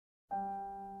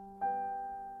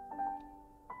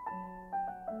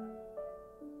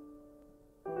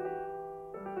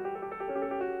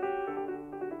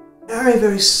very,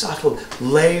 very subtle,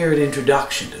 layered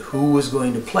introduction to who was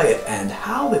going to play it and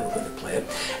how they were going to play it,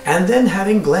 and then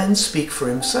having Glenn speak for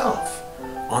himself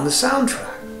on the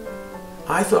soundtrack,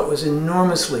 I thought was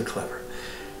enormously clever.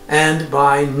 And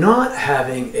by not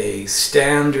having a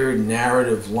standard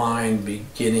narrative line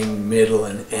beginning, middle,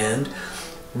 and end,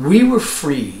 we were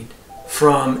freed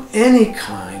from any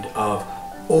kind of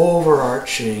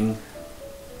overarching,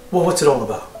 well, what's it all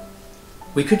about?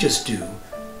 We could just do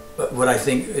what I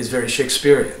think is very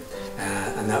Shakespearean,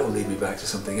 and that will lead me back to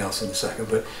something else in a second,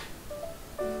 but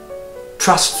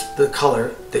trust the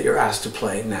color that you're asked to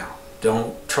play now.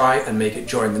 Don't try and make it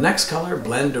join the next color,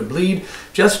 blend or bleed,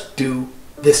 just do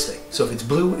this thing. So if it's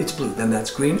blue, then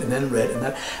that's green, and then red,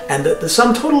 and the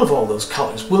sum total of all those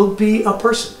colors will be a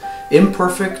person.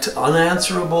 Imperfect,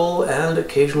 unanswerable, and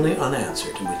occasionally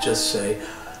unanswered. And we just say,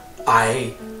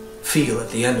 I feel at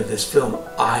the end of this film,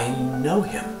 I know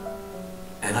him,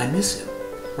 and I miss him.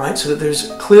 Right? So that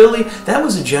there's clearly, that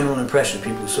was a general impression of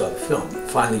people who saw the film.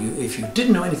 Finally, if you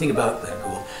didn't know anything about Glenn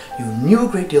Gould, you knew a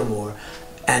great deal more,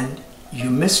 and you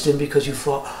missed him because you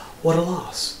thought, what a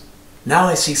loss. Now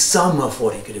I see some of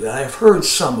what he could do. I've heard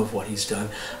some of what he's done.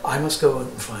 I must go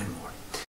and find more.